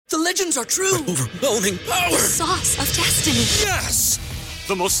The legends are true. Overwhelming power! Sauce of destiny. Yes!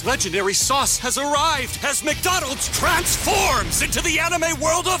 The most legendary sauce has arrived as McDonald's transforms into the anime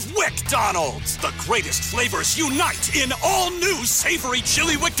world of WickDonald's. The greatest flavors unite in all new savory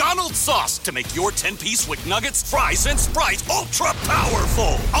chili McDonald's sauce to make your 10-piece Wick Nuggets, fries, and Sprite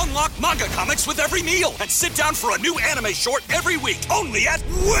ultra-powerful. Unlock manga comics with every meal and sit down for a new anime short every week only at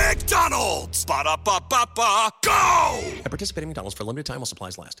WickDonald's. Ba-da-ba-ba-ba, go! At participating McDonald's for a limited time while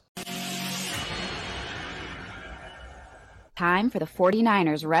supplies last. Time for the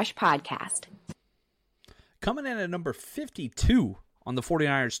 49ers Rush Podcast. Coming in at number 52 on the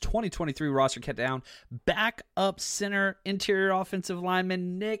 49ers 2023 roster countdown, backup center interior offensive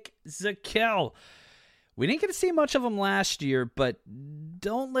lineman Nick Zakelj. We didn't get to see much of him last year, but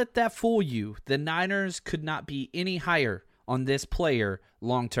don't let that fool you. The Niners could not be any higher on this player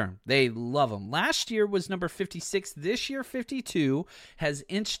long term. They love him. Last year was number 56. This year, 52, has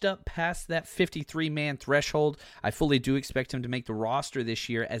inched up past that 53-man threshold. I fully do expect him to make the roster this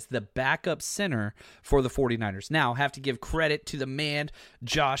year as the backup center for the 49ers. Now, have to give credit to the man,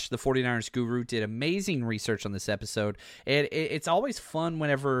 Josh, the 49ers guru, did amazing research on this episode. And it's always fun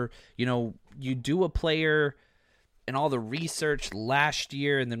whenever, you do a player and all the research last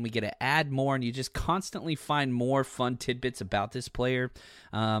year, and then we get to add more, and you just constantly find more fun tidbits about this player.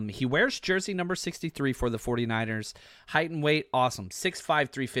 He wears jersey number 63 for the 49ers. Height and weight, awesome, 6'5",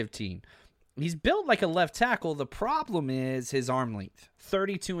 315. He's built like a left tackle. The problem is his arm length,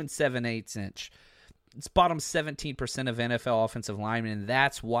 32 7/8 inch. It's bottom 17% of NFL offensive linemen, and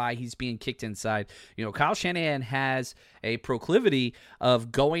that's why he's being kicked inside. Kyle Shanahan has a proclivity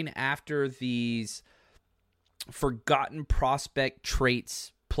of going after these forgotten prospect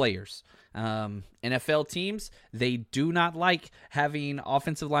traits players. NFL teams, they do not like having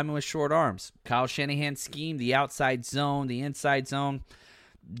offensive linemen with short arms. Kyle Shanahan's scheme, the outside zone, the inside zone,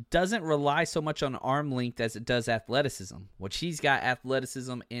 doesn't rely so much on arm length as it does athleticism, which he's got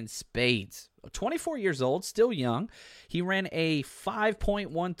athleticism in spades. 24 years old, still young. He ran a 5.13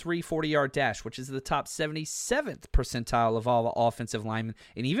 40-yard dash, which is the top 77th percentile of all offensive linemen.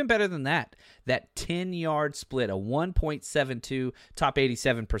 And even better than that 10-yard split, a 1.72, top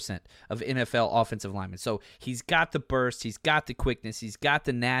 87% of NFL offensive linemen. So he's got the burst, he's got the quickness, he's got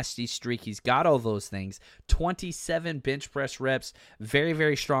the nasty streak, he's got all those things. 27 bench press reps, very,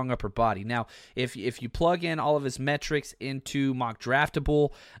 very strong upper body. Now, if you plug in all of his metrics into Mock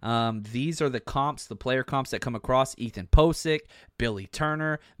Draftable, these are the comps, the player comps that come across: Ethan Posick, Billy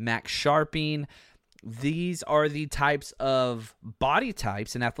Turner, Max Sharping. These are the types of body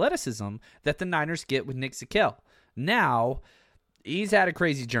types and athleticism that the Niners get with Nick Zakelj. Now, he's had a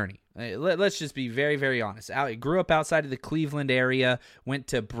crazy journey. Let's just be very, very honest. He grew up outside of the Cleveland area, went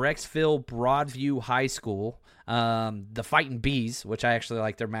to Brecksville Broadview High School, the Fighting Bees, which I actually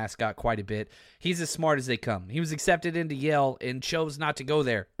like their mascot quite a bit. He's as smart as they come. He was accepted into Yale and chose not to go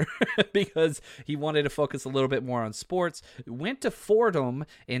there because he wanted to focus a little bit more on sports. Went to Fordham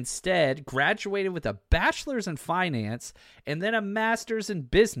instead, graduated with a bachelor's in finance and then a master's in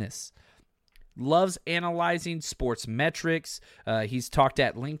business. Loves analyzing sports metrics. He's talked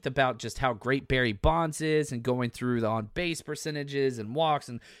at length about just how great Barry Bonds is and going through the on-base percentages and walks.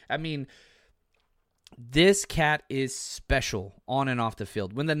 And I mean, this cat is special on and off the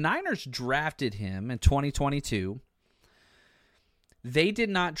field. When the Niners drafted him in 2022, they did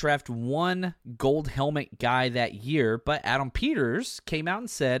not draft one gold helmet guy that year, but Adam Peters came out and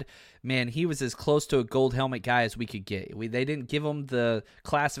said, man, he was as close to a gold helmet guy as we could get. They didn't give him the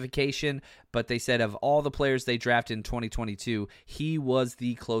classification, but they said of all the players they drafted in 2022, he was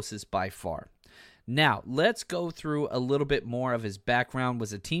the closest by far. Now, let's go through a little bit more of his background.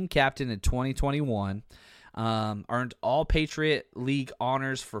 Was a team captain in 2021. Earned all Patriot League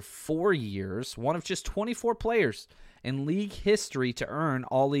honors for 4 years, one of just 24 players in league history to earn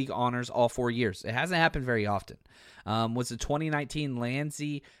all league honors all 4 years. It hasn't happened very often. Was a 2019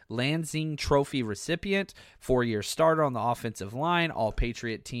 Lansing Trophy recipient, 4-year starter on the offensive line, all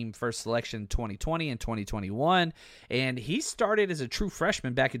Patriot team first selection in 2020 and 2021, and he started as a true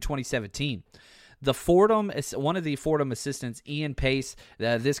freshman back in 2017. One of the Fordham assistants, Ian Pace,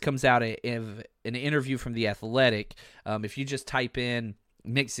 this comes out of an interview from The Athletic. If you just type in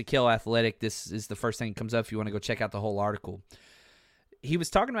Nick Zakelj Athletic, this is the first thing that comes up if you want to go check out the whole article. He was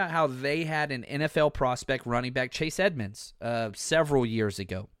talking about how they had an NFL prospect running back, Chase Edmonds, several years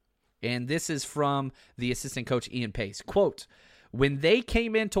ago. And this is from the assistant coach, Ian Pace. Quote, when they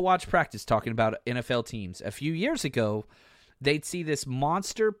came in to watch practice, talking about NFL teams, a few years ago, they'd see this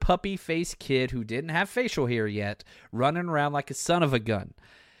monster puppy-faced kid who didn't have facial hair yet running around like a son of a gun.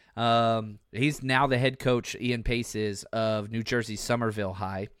 He's now the head coach, Ian Pace is, of New Jersey's Somerville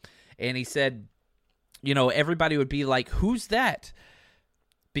High. And he said, everybody would be like, who's that?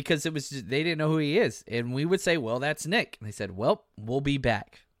 Because they didn't know who he is. And we would say, well, that's Nick. And they said, well, we'll be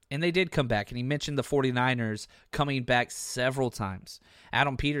back. And they did come back. And he mentioned the 49ers coming back several times.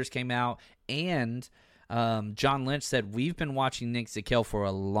 Adam Peters came out, and John Lynch said, we've been watching Nick Zakelj for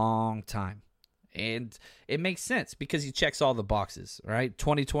a long time. And it makes sense because he checks all the boxes, right?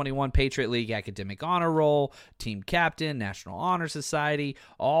 2021 Patriot League Academic Honor Roll, team captain, National Honor Society,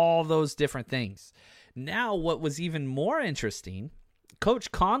 all those different things. Now, what was even more interesting,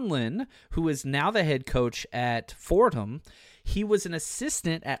 Coach Conlin, who is now the head coach at Fordham, he was an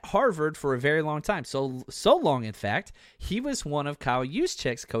assistant at Harvard for a very long time. So long, in fact, he was one of Kyle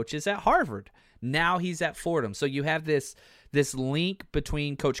Juszczyk's coaches at Harvard. Now he's at Fordham. So you have this link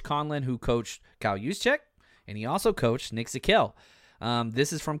between Coach Conlin, who coached Kyle Juszczyk, and he also coached Nick Zakelj.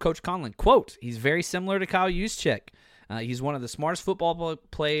 This is from Coach Conlin. Quote, he's very similar to Kyle Juszczyk. He's one of the smartest football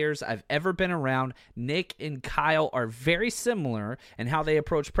players I've ever been around. Nick and Kyle are very similar in how they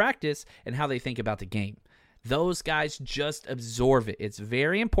approach practice and how they think about the game. Those guys just absorb it. It's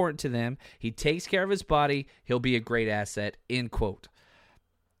very important to them. He takes care of his body. He'll be a great asset, end quote.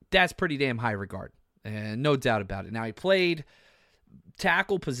 That's pretty damn high regard. No doubt about it. Now, he played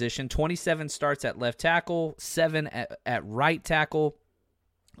tackle position, 27 starts at left tackle, 7 at right tackle.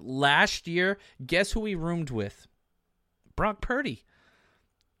 Last year, guess who he roomed with? Brock Purdy.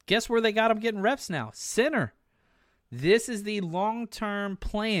 Guess where they got him getting reps now? Center. This is the long-term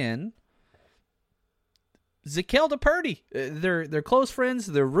plan. Zakelj to Purdy. They're close friends.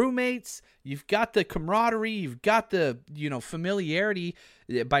 They're roommates. You've got the camaraderie. You've got the familiarity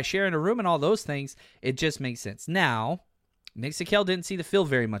by sharing a room and all those things. It just makes sense. Now, Nick Zakelj didn't see the field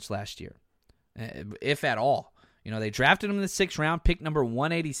very much last year, if at all. They drafted him in the 6th round, pick number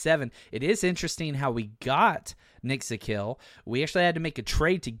 187. It is interesting how we got Nick Zakelj. We actually had to make a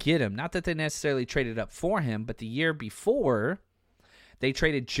trade to get him. Not that they necessarily traded up for him, but the year before, they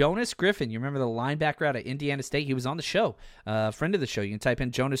traded Jonas Griffin. You remember the linebacker out of Indiana State? He was on the show, friend of the show. You can type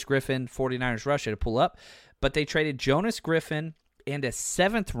in Jonas Griffin, 49ers Russia to pull up. But they traded Jonas Griffin and a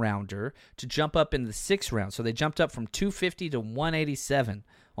 7th rounder to jump up in the 6th round. So they jumped up from 250 to 187,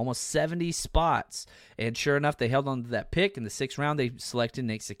 almost 70 spots. And sure enough, they held on to that pick. In the 6th round, they selected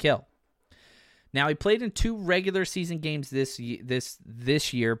Nick Zakelj. Now, he played in 2 regular season games this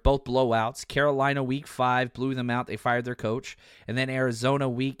year, both blowouts. Carolina Week 5 blew them out. They fired their coach. And then Arizona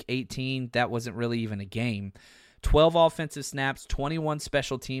Week 18, that wasn't really even a game. 12 offensive snaps, 21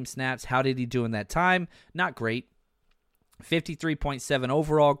 special team snaps. How did he do in that time? Not great. 53.7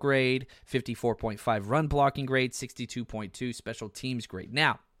 overall grade, 54.5 run blocking grade, 62.2 special teams grade.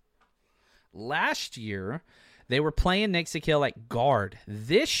 Now, last year, they were playing Nick Zakelj at guard.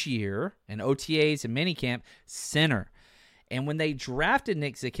 This year, in OTAs and minicamp, center. And when they drafted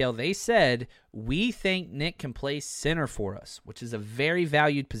Nick Zakelj, they said, we think Nick can play center for us, which is a very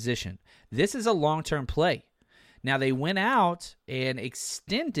valued position. This is a long-term play. Now, they went out and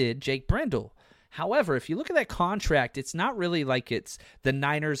extended Jake Brendel. However, if you look at that contract, it's not really like the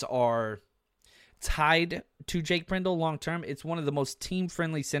Niners are tied to Jake Brendel long-term. It's one of the most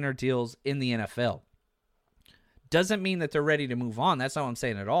team-friendly center deals in the NFL. Doesn't mean that they're ready to move on. That's not what I'm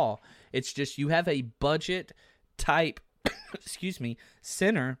saying at all. It's just you have a budget type,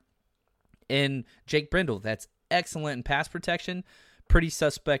 center in Jake Brendel. That's excellent in pass protection, pretty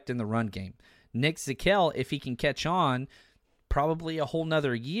suspect in the run game. Nick Zakelj, if he can catch on, probably a whole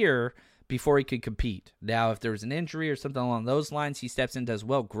nother year before he could compete. Now, if there was an injury or something along those lines, he steps in, does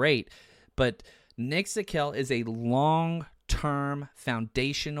well, great. But Nick Zakelj is a long-term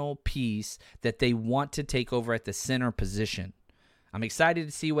foundational piece that they want to take over at the center position. I'm excited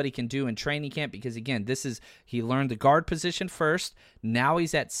to see what he can do in training camp because, again, he learned the guard position first. Now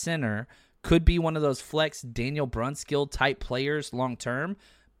he's at center. Could be one of those flex Daniel Brunskill type players long-term,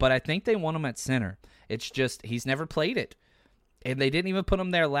 but I think they want him at center. It's just he's never played it. And they didn't even put him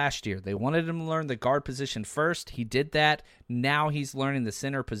there last year. They wanted him to learn the guard position first. He did that. Now he's learning the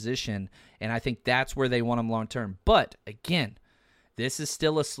center position, and I think that's where they want him long-term. But, again, this is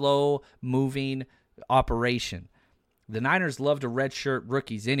still a slow-moving operation. The Niners love to redshirt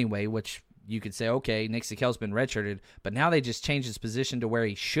rookies anyway, which you could say, okay, Nick Zakelj's been redshirted, but now they just changed his position to where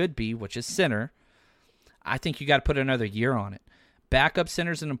he should be, which is center. I think you got to put another year on it. Backup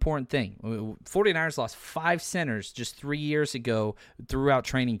center is an important thing. 49ers lost 5 centers just 3 years ago throughout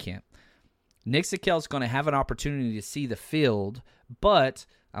training camp. Nick Zakelj is going to have an opportunity to see the field, but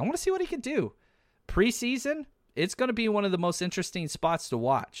I want to see what he can do. Preseason, it's going to be one of the most interesting spots to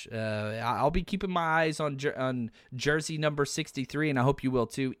watch. I'll be keeping my eyes on jersey number 63, and I hope you will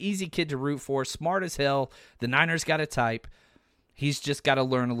too. Easy kid to root for, smart as hell. The Niners got a type. He's just got to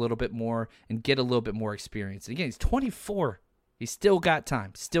learn a little bit more and get a little bit more experience. Again, he's 24. He's still got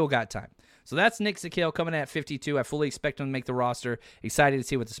time. So that's Nick Zakelj coming at 52. I fully expect him to make the roster. Excited to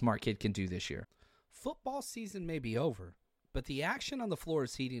see what the smart kid can do this year. Football season may be over, but the action on the floor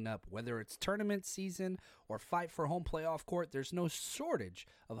is heating up. Whether it's tournament season or fight for home playoff court, there's no shortage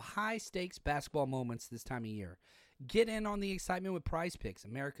of high-stakes basketball moments this time of year. Get in on the excitement with Prize Picks,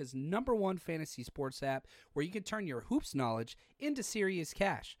 America's #1 fantasy sports app, where you can turn your hoops knowledge into serious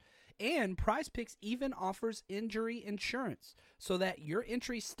cash. And Prize Picks even offers injury insurance so that your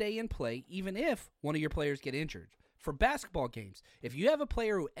entries stay in play even if one of your players get injured. For basketball games, if you have a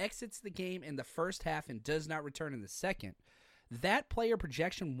player who exits the game in the first half and does not return in the second, that player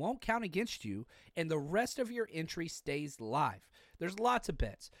projection won't count against you, and the rest of your entry stays live. There's lots of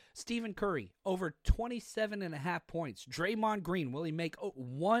bets. Stephen Curry, over 27.5 points. Draymond Green, will he make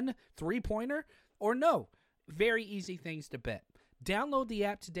one three-pointer or no? Very easy things to bet. Download the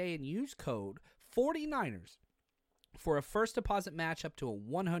app today and use code 49ers for a first deposit match up to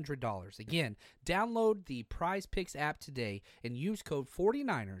 $100. Again, download the Prize Picks app today and use code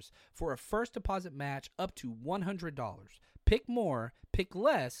 49ers for a first deposit match up to $100. Pick more, pick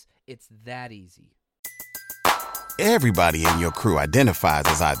less, it's that easy. Everybody in your crew identifies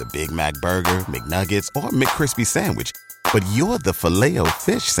as either Big Mac Burger, McNuggets, or McCrispy Sandwich. But you're the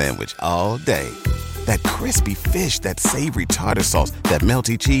Filet-O-Fish Sandwich all day. That crispy fish, that savory tartar sauce, that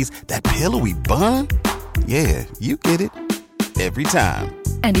melty cheese, that pillowy bun. Yeah, you get it. Every time.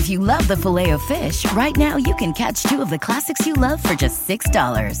 And if you love the Filet-O-Fish, right now you can catch 2 of the classics you love for just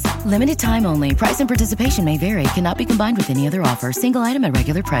 $6. Limited time only. Price and participation may vary. Cannot be combined with any other offer. Single item at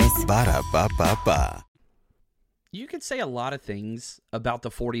regular price. Ba-da-ba-ba-ba. You could say a lot of things about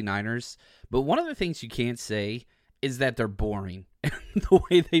the 49ers, but one of the things you can't say is that they're boring. The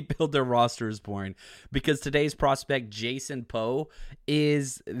way they build their roster is boring, because today's prospect, Jason Poe,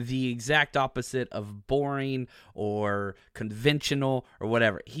 is the exact opposite of boring or conventional or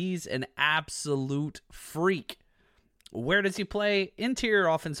whatever. He's an absolute freak. Where does he play? Interior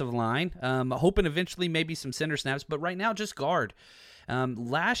offensive line. Hoping eventually maybe some center snaps, but right now just guard.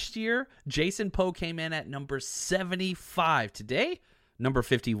 Last year, Jason Poe came in at number 75. Today, number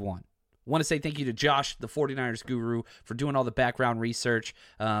 51. Want to say thank you to Josh, the 49ers guru, for doing all the background research,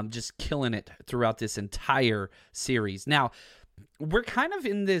 just killing it throughout this entire series. Now, we're kind of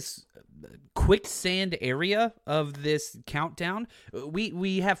in this quicksand area of this countdown.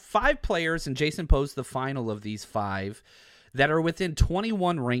 We have 5 players, and Jason Poe's the final of these 5, that are within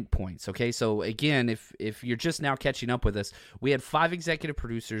 21 rank points, okay? So, again, if you're just now catching up with us, we had 5 executive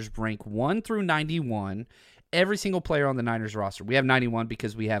producers rank 1 through 91, every single player on the Niners roster. We have 91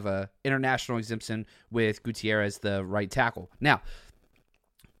 because we have a international exemption with Gutierrez, the right tackle. Now,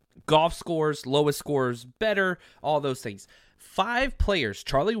 golf scores, lowest scores, better, all those things. 5 players,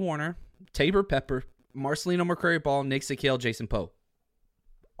 Charlie Warner, Tabor Pepper, Marcelino McCurry-Ball, Nick Zakelj, Jason Poe.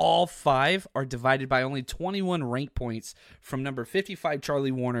 All 5 are divided by only 21 rank points from number 55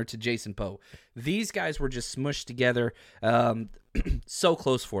 Charlie Warner to Jason Poe. These guys were just smushed together. So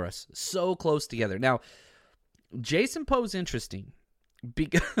close for us. So close together. Now, Jason Poe's interesting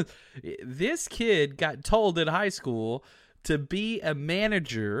because this kid got told in high school to be a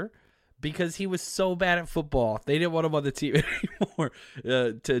manager because he was so bad at football. They didn't want him on the team anymore.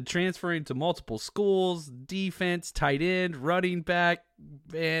 To transferring to multiple schools, defense, tight end, running back,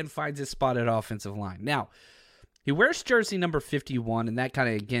 and finds his spot at offensive line. Now, he wears jersey number 51, and that kind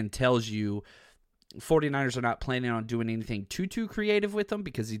of, again, tells you 49ers are not planning on doing anything too creative with him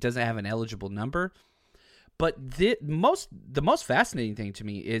because he doesn't have an eligible number. But the most fascinating thing to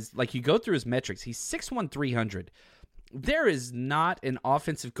me is, like, you go through his metrics. He's 6'1", 300. There is not an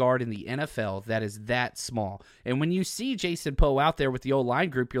offensive guard in the NFL that is that small. And when you see Jason Poe out there with the O-line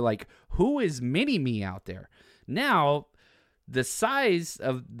group, you're like, who is mini-me out there? Now, the size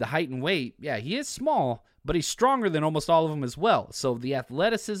of the height and weight, yeah, he is small, but he's stronger than almost all of them as well. So the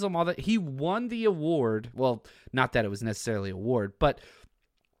athleticism, all that, he won the award. Well, not that it was necessarily an award, but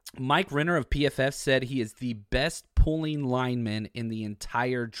Mike Renner of PFF said he is the best pulling lineman in the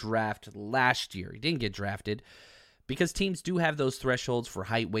entire draft last year. He didn't get drafted because teams do have those thresholds for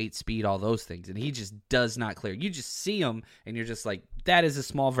height, weight, speed, all those things, and he just does not clear. You just see him, and you're just like, that is a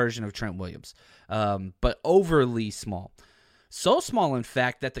small version of Trent Williams, but overly small. So small, in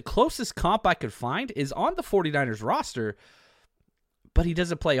fact, that the closest comp I could find is on the 49ers roster, but he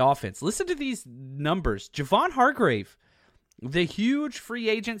doesn't play offense. Listen to these numbers. Javon Hargrave, the huge free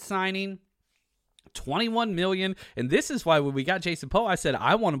agent signing $21 million, and this is why when we got Jason Poe, I said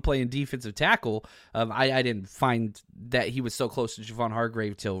I want to play in defensive tackle. I didn't find that he was so close to Javon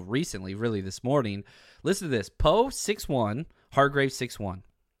Hargrave till recently, really this morning. Listen to this: Poe 6'1", Hargrave 6'1".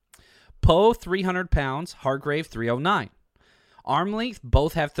 Poe 300 pounds, Hargrave 309. Arm length,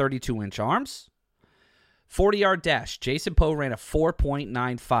 both have 32-inch arms. 40-yard dash, Jason Poe ran a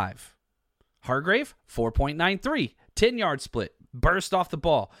 4.95. Hargrave 4.93. 10-yard split, burst off the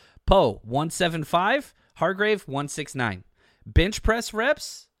ball. Poe, 175. Hargrave, 169. Bench press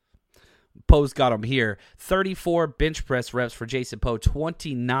reps, Poe's got them here. 34 bench press reps for Jason Poe,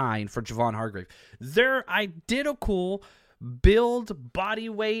 29 for Javon Hargrave. They're identical build, body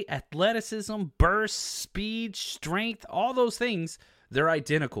weight, athleticism, burst, speed, strength, all those things. They're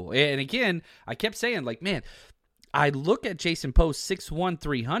identical. And again, I kept saying, like, man, I look at Jason Poe, 6'1",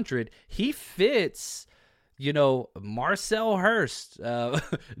 300. He fits... Marcel Hurst,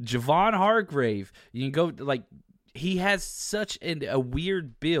 Javon Hargrave. You can go, like, he has such a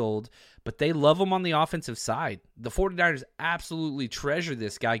weird build, but they love him on the offensive side. The 49ers absolutely treasure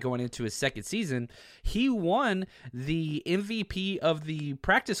this guy going into his second season. He won the MVP of the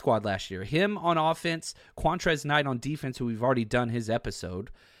practice squad last year. Him on offense, Quantrez Knight on defense, who we've already done his episode.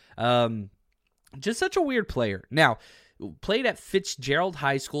 Just such a weird player. Now, played at Fitzgerald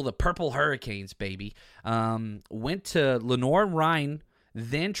High School, the Purple Hurricanes, baby. Went to Lenoir-Rhyne,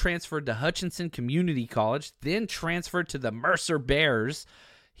 then transferred to Hutchinson Community College, then transferred to the Mercer Bears.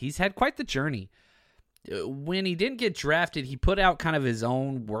 He's had quite the journey. When he didn't get drafted, he put out kind of his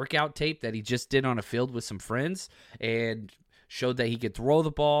own workout tape that he just did on a field with some friends and showed that he could throw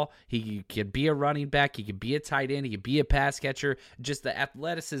the ball, he could be a running back, he could be a tight end, he could be a pass catcher. Just the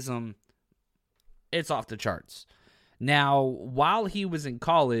athleticism, it's off the charts. Now, while he was in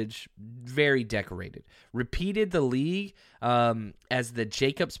college, very decorated. Repeated the league as the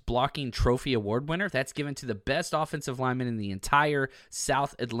Jacobs Blocking Trophy Award winner. That's given to the best offensive lineman in the entire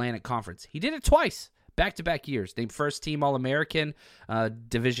South Atlantic Conference. He did it twice, back-to-back years. Named first team All-American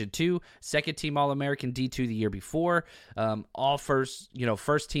Division II, second team All-American D2 the year before. All first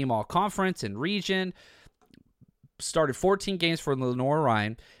team All-Conference and region. Started 14 games for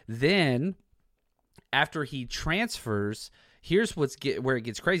Lenoir-Rhyne. Then, after he transfers, here's where it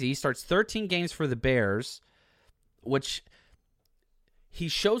gets crazy. He starts 13 games for the Bears, which he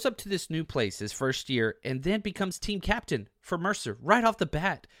shows up to this new place his first year and then becomes team captain for Mercer right off the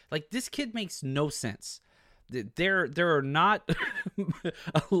bat. Like, this kid makes no sense. There are not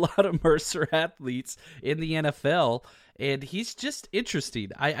a lot of Mercer athletes in the NFL, and he's just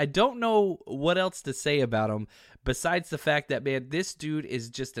interesting. I don't know what else to say about him besides the fact that, man, this dude is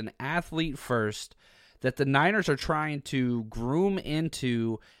just an athlete first, that the Niners are trying to groom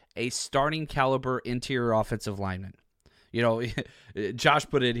into a starting caliber interior offensive lineman. Josh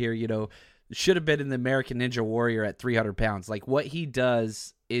put it here, should have been in the American Ninja Warrior at 300 pounds. Like, what he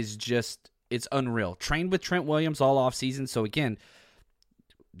does is just, it's unreal. Trained with Trent Williams all offseason. So, again,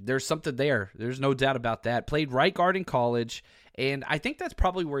 there's something there. There's no doubt about that. Played right guard in college, and I think that's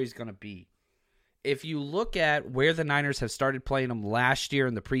probably where he's going to be. If you look at where the Niners have started playing him last year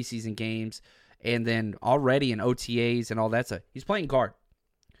in the preseason games, and then already in OTAs and all that stuff, he's playing guard.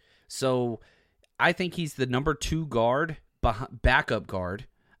 So I think he's the number 2 guard, backup guard,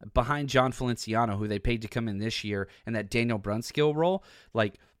 behind John Feliciano, who they paid to come in this year, in that Daniel Brunskill role.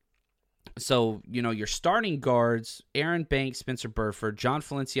 So, your starting guards, Aaron Banks, Spencer Burford, John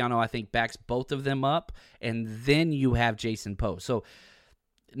Feliciano, I think backs both of them up, and then you have Jason Poe. So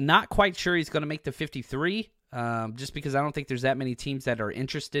not quite sure he's going to make the 53, just because I don't think there's that many teams that are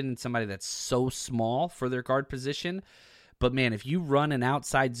interested in somebody that's so small for their guard position. But, man, if you run an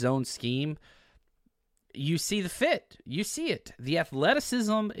outside zone scheme, you see the fit. You see it. The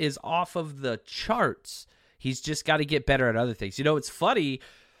athleticism is off of the charts. He's just got to get better at other things. It's funny.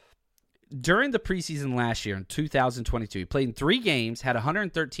 During the preseason last year in 2022, he played in 3 games, had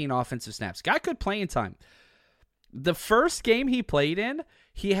 113 offensive snaps. Got good playing time. The first game he played in,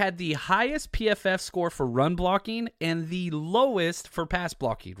 he had the highest PFF score for run blocking and the lowest for pass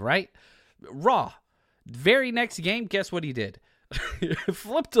blocking, right? Raw. Very next game, guess what he did?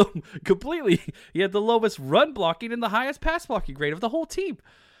 Flipped him completely. He had the lowest run blocking and the highest pass blocking grade of the whole team.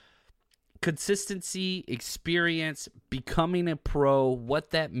 Consistency, experience, becoming a pro,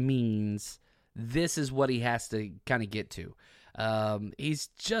 what that means, this is what he has to kind of get to. He's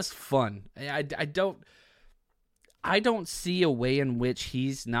just fun. I don't see a way in which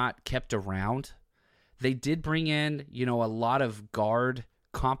he's not kept around. They did bring in, a lot of guard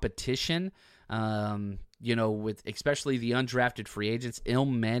competition, with especially the undrafted free agents,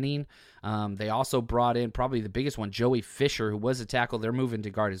 Ilm Manning. They also brought in probably the biggest one, Joey Fisher, who was a tackle. They're moving to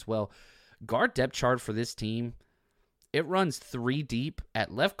guard as well. guard depth chart for this team, it runs 3 deep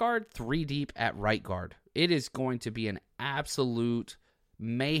at left guard, 3 deep at right guard. It is going to be an absolute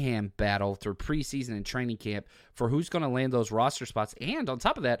mayhem battle through preseason and training camp for who's going to land those roster spots. And on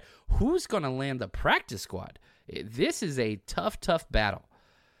top of that, who's going to land the practice squad. This is a tough battle.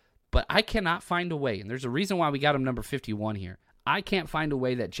 But I cannot find a way, and there's a reason why we got him number 51 here. I can't find a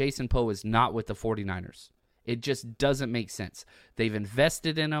way that Jason Poe is not with the 49ers. It just doesn't make sense. They've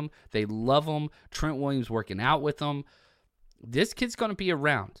invested in him. They love him. Trent Williams working out with him. This kid's going to be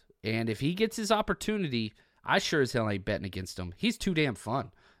around. And if he gets his opportunity, I sure as hell ain't betting against him. He's too damn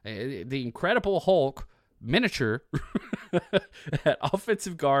fun. The Incredible Hulk miniature at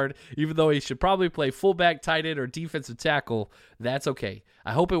offensive guard, even though he should probably play fullback, tight end, or defensive tackle, that's okay.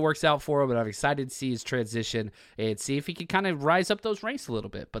 I hope it works out for him, but I'm excited to see his transition and see if he can kind of rise up those ranks a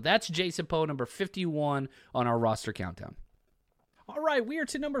little bit. But that's Jason Poe, number 51 on our roster countdown. All right, we are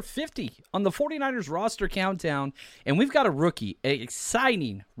to number 50 on the 49ers roster countdown, and we've got a rookie, an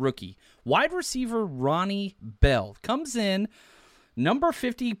exciting rookie. Wide receiver Ronnie Bell comes in number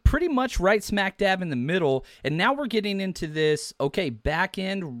 50, pretty much right smack dab in the middle, and now we're getting into this, okay,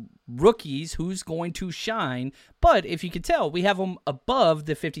 back-end rookies, who's going to shine, but if you could tell, we have them above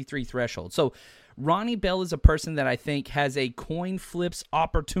the 53 threshold. So Ronnie Bell is a person that I think has a coin flips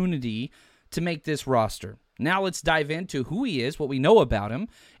opportunity to make this roster. Now let's dive into who he is, what we know about him,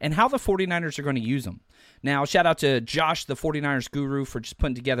 and how the 49ers are going to use him. Now, shout out to Josh, the 49ers guru, for just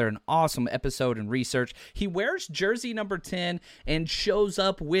putting together an awesome episode and research. He wears jersey number 10 and shows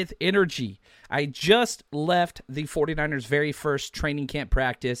up with energy. I just left the 49ers' very first training camp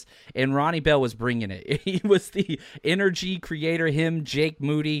practice, and Ronnie Bell was bringing it. He was the energy creator. Him, Jake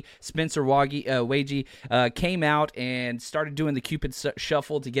Moody, Spencer Wagey came out and started doing the Cupid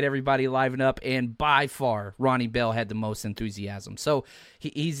Shuffle to get everybody livened up, and by far, Ronnie Bell had the most enthusiasm. So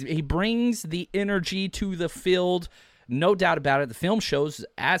he brings the energy to the field, no doubt about it. The film shows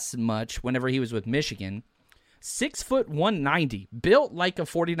as much whenever he was with Michigan. 6 foot 190, built like a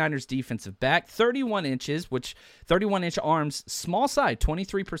 49ers defensive back, 31 inches, which 31-inch arms, small side,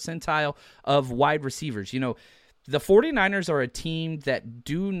 23 percentile of wide receivers. You know, the 49ers are a team that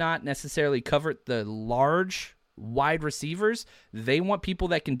do not necessarily covet the large wide receivers. They want people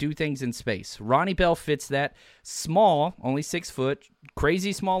that can do things in space. Ronnie Bell fits that. Small, only 6 foot,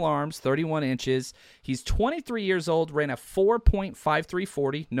 crazy small arms, 31 inches. He's 23 years old, ran a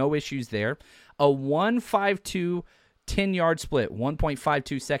 4.5340, no issues there. A 1.52 10-yard split,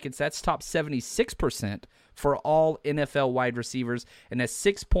 1.52 seconds. That's top 76% for all NFL wide receivers, and a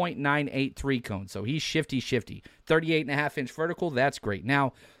 6.983 cone. So he's shifty. 38.5-inch vertical, that's great.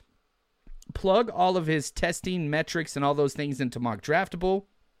 Now, plug all of his testing metrics and all those things into Mock Draftable.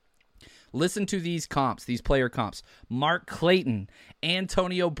 Listen to these comps, these player comps. Mark Clayton,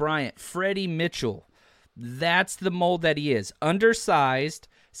 Antonio Bryant, Freddie Mitchell. That's the mold that he is. Undersized,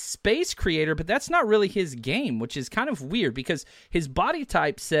 space creator, but that's not really his game, which is kind of weird because his body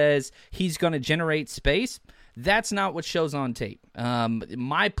type says he's going to generate space. That's not what shows on tape.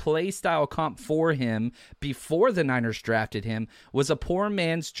 My play style comp for him before the Niners drafted him was a poor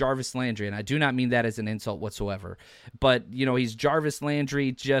man's Jarvis Landry, and I do not mean that as an insult whatsoever. But, you know, he's Jarvis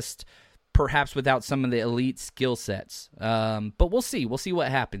Landry, just perhaps without some of the elite skill sets. But we'll see. We'll see what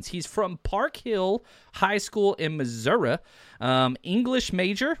happens. He's from Park Hill High School in Missouri. English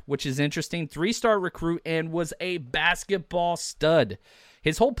major, which is interesting. 3-star recruit, and was a basketball stud.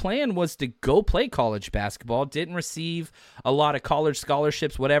 His whole plan was to go play college basketball, didn't receive a lot of college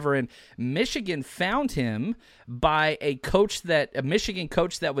scholarships, whatever, and Michigan found him by a Michigan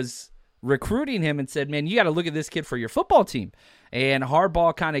coach that was recruiting him and said, man, you got to look at this kid for your football team. And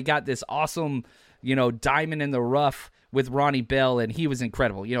Harbaugh kind of got this awesome, diamond in the rough with Ronnie Bell, and he was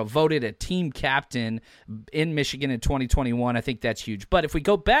incredible. Voted a team captain in Michigan in 2021. I think that's huge. But if we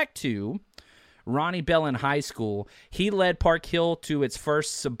go back to Ronnie Bell in high school, he led Park Hill to its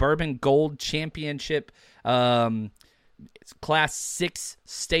first Suburban Gold Championship, Class 6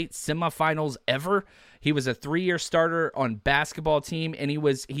 state semifinals ever. He was a 3-year starter on basketball team, and he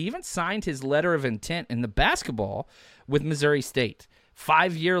even signed his letter of intent in the basketball with Missouri State.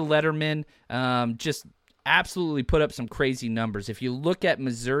 5-year letterman, just absolutely put up some crazy numbers. If you look at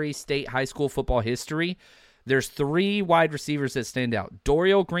Missouri State high school football history, there's 3 wide receivers that stand out: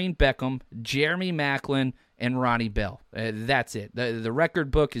 Dorial Green Beckham, Jeremy Maclin, and Ronnie Bell. That's it. The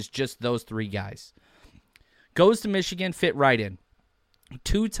record book is just those 3 guys. Goes to Michigan, fit right in.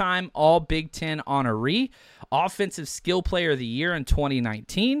 2-time All Big Ten honoree, Offensive Skill Player of the Year in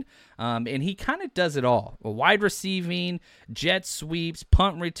 2019, and he kind of does it all. Wide receiving, jet sweeps,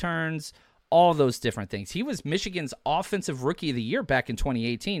 punt returns, all those different things. He was Michigan's Offensive Rookie of the Year back in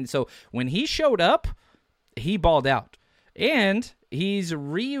 2018. So when he showed up, he balled out. And he's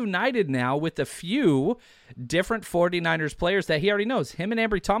reunited now with a few different 49ers players that he already knows. Him and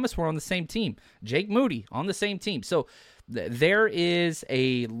Ambry Thomas were on the same team. Jake Moody on the same team. So there is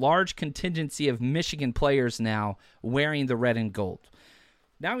a large contingency of Michigan players now wearing the red and gold.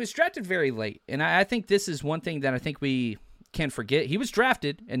 Now, he was drafted very late, and I think this is one thing that I think we can forget. He was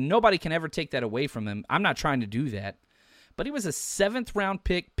drafted, and nobody can ever take that away from him. I'm not trying to do that. But he was a 7th-round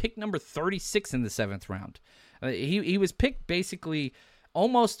pick number 36 in the 7th round. He was picked basically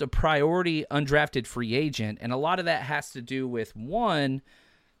almost a priority undrafted free agent, and a lot of that has to do with, 1,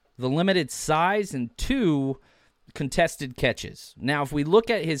 the limited size, and 2, contested catches. Now, if we look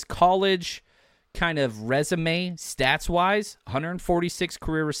at his college kind of resume stats-wise, 146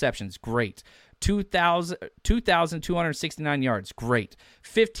 career receptions, great. 2,269 yards, great.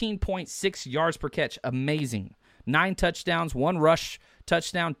 15.6 yards per catch, amazing. 9 touchdowns, 1 rush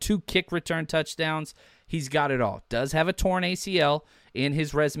touchdown, 2 kick return touchdowns. He's got it all. Does have a torn ACL in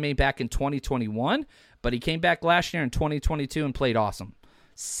his resume back in 2021, but he came back last year in 2022 and played awesome.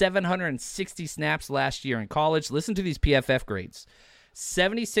 760 snaps last year in college. Listen to these PFF grades.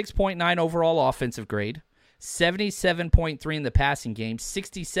 76.9 overall offensive grade, 77.3 in the passing game,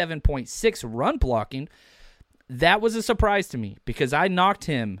 67.6 run blocking. That was a surprise to me because I knocked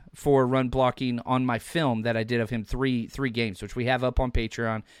him for run blocking on my film that I did of him three games, which we have up on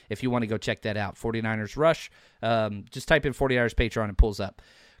Patreon if you want to go check that out. 49ers Rush. Just type in 49ers Patreon and it pulls up.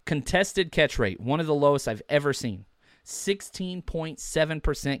 Contested catch rate, one of the lowest I've ever seen.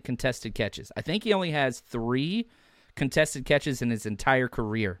 16.7% contested catches. I think he only has 3 contested catches in his entire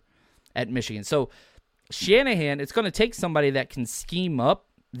career at Michigan. So Shanahan, it's going to take somebody that can scheme up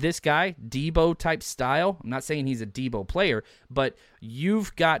this guy, Debo type style. I'm not saying he's a Debo player, but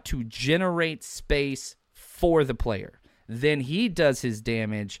you've got to generate space for the player. Then he does his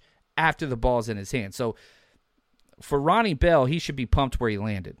damage after the ball's in his hand. So for Ronnie Bell, he should be pumped where he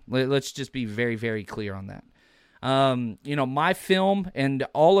landed. Let's just be very, very clear on that. My film and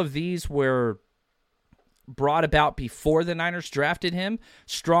all of these were brought about before the Niners drafted him.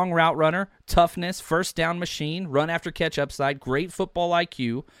 Strong route runner, toughness, first down machine, run after catch upside, great football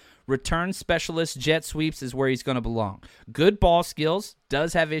IQ, return specialist, jet sweeps is where he's going to belong. Good ball skills,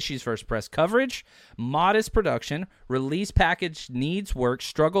 does have issues versus press coverage, modest production, release package needs work,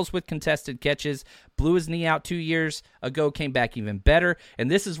 struggles with contested catches, blew his knee out 2 years ago, came back even better. And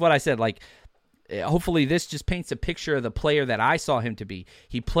this is what I said, hopefully this just paints a picture of the player that I saw him to be.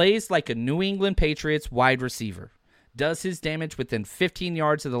 He plays like a New England Patriots wide receiver. Does his damage within 15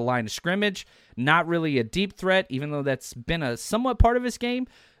 yards of the line of scrimmage. Not really a deep threat, even though that's been a somewhat part of his game.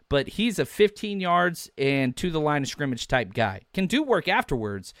 But he's a 15 yards and to the line of scrimmage type guy. Can do work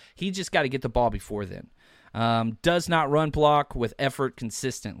afterwards. He just got to get the ball before then. Does not run block with effort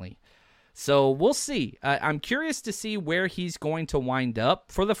consistently. So we'll see. I'm curious to see where he's going to wind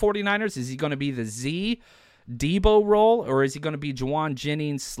up for the 49ers. Is he going to be the Z Debo role, or is he going to be Juwan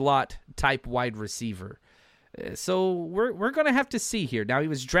Jennings slot type wide receiver? So we're going to have to see here. Now, he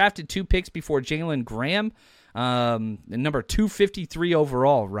was drafted 2 picks before Jalen Graham, number 253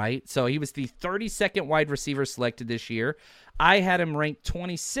 overall, right? So he was the 32nd wide receiver selected this year. I had him ranked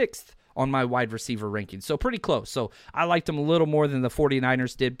 26th on my wide receiver ranking. So pretty close. So I liked him a little more than the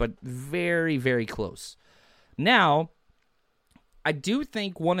 49ers did, but very, very close. Now, I do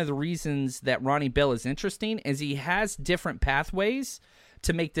think one of the reasons that Ronnie Bell is interesting is he has different pathways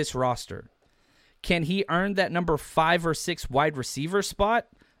to make this roster. Can he earn that number 5 or 6 wide receiver spot?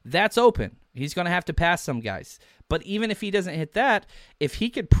 That's open. He's going to have to pass some guys. But even if he doesn't hit that, if he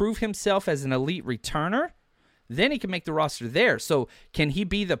could prove himself as an elite returner, then he can make the roster there. So can he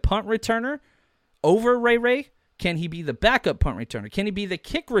be the punt returner over Ray? Can he be the backup punt returner? Can he be the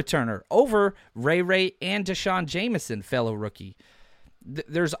kick returner over Ray and Deshaun Jameson, fellow rookie?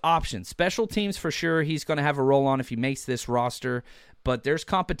 There's options. Special teams for sure he's going to have a role on if he makes this roster, but there's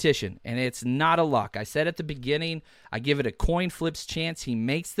competition, and it's not a lock. I said at the beginning, I give it a coin flips chance he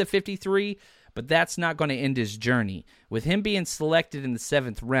makes the 53, but that's not going to end his journey. With him being selected in the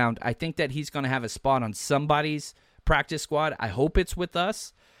 7th round, I think that he's going to have a spot on somebody's practice squad. I hope it's with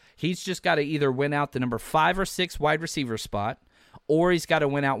us. He's just got to either win out the number 5 or 6 wide receiver spot, or he's got to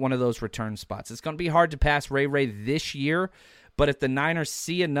win out one of those return spots. It's going to be hard to pass Ray this year, but if the Niners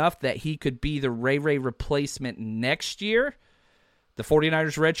see enough that he could be the Ray replacement next year, the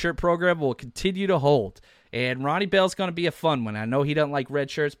 49ers redshirt program will continue to hold. And Ronnie Bell's going to be a fun one. I know he doesn't like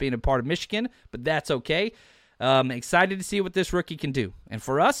red shirts being a part of Michigan, but that's okay. Excited to see what this rookie can do. And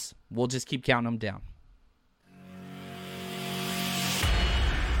for us, we'll just keep counting them down.